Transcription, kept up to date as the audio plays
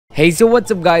Hey, so what's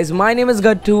up guys, my name is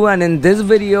Gattu and in this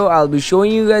video I'll be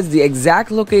showing you guys the exact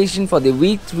location for the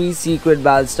week 3 secret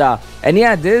battle star. And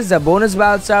yeah, this is a bonus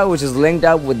battle star which is linked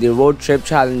up with the road trip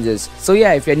challenges. So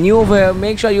yeah, if you're new over here,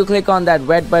 make sure you click on that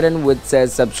red button which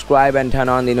says subscribe and turn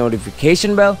on the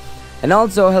notification bell, and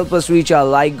also help us reach our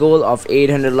like goal of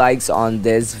 800 likes on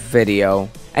this video.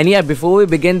 And yeah, before we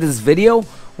begin this video,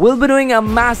 we'll be doing a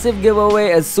massive giveaway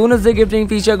as soon as the gifting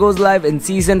feature goes live in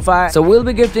Season 5. So we'll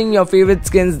be gifting your favorite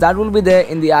skins that will be there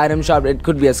in the item shop. It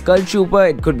could be a Skull Trooper,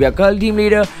 it could be a Cult Team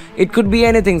Leader, it could be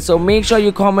anything. So make sure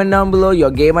you comment down below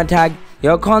your gamer tag,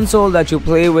 your console that you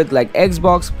play with, like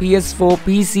Xbox, PS4,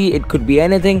 PC, it could be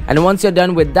anything. And once you're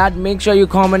done with that, make sure you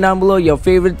comment down below your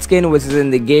favorite skin which is in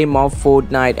the game of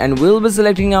Fortnite, and we'll be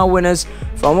selecting our winners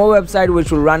from our website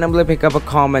which will randomly pick up a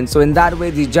comment. So in that way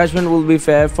the judgment will be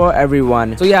fair for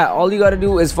everyone. So yeah, all you gotta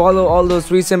do is follow all those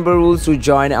 3 simple rules to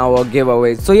join our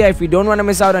giveaway. So yeah, if you don't want to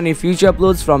miss out on any future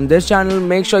uploads from this channel,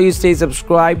 make sure you stay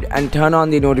subscribed and turn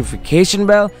on the notification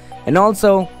bell. And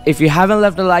also, if you haven't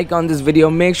left a like on this video,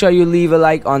 make sure you leave a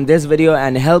like on this video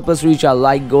and help us reach our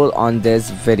like goal on this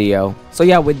video. So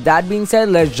yeah, with that being said,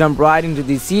 let's jump right into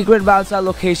the secret battle star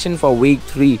location for week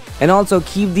 3. And also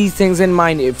keep these things in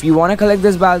mind. If you want to collect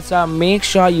this battle star, make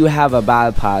sure you have a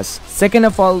battle pass. Second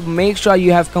of all, make sure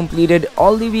you have completed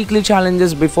all the weekly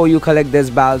challenges before you collect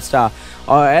this battle star,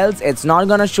 or else it's not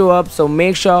gonna show up. So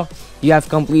make sure you have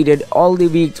completed all the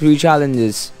week 3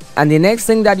 challenges. And the next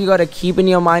thing that you gotta keep in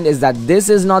your mind is that this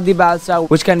is not the battle star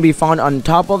which can be found on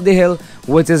top of the hill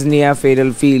which is near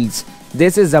Fatal Fields.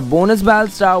 This is a bonus battle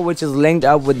star which is linked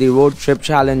up with the road trip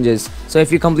challenges. So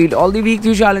if you complete all the week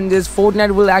 2 challenges,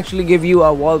 Fortnite will actually give you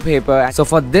a wallpaper. So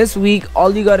for this week,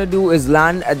 all you gotta do is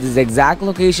land at this exact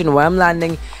location where I'm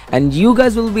landing, and you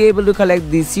guys will be able to collect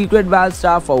the secret battle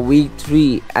star for week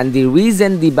 3. And the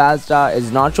reason the battle star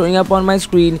is not showing up on my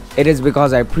screen, it is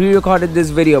because I pre-recorded this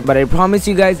video. But I promise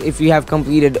you guys, if you have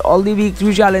completed all the week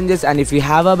 3 challenges and if you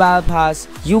have a battle pass,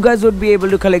 you guys would be able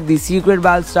to collect the secret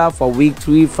battle star for week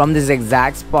 3 from this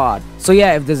exact spot. So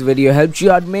yeah, if this video helped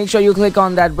you out, make sure you click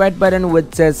on that red button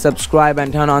which says subscribe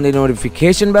and turn on the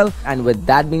notification bell. And with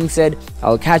that being said,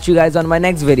 I'll catch you guys on my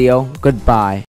next video. Goodbye.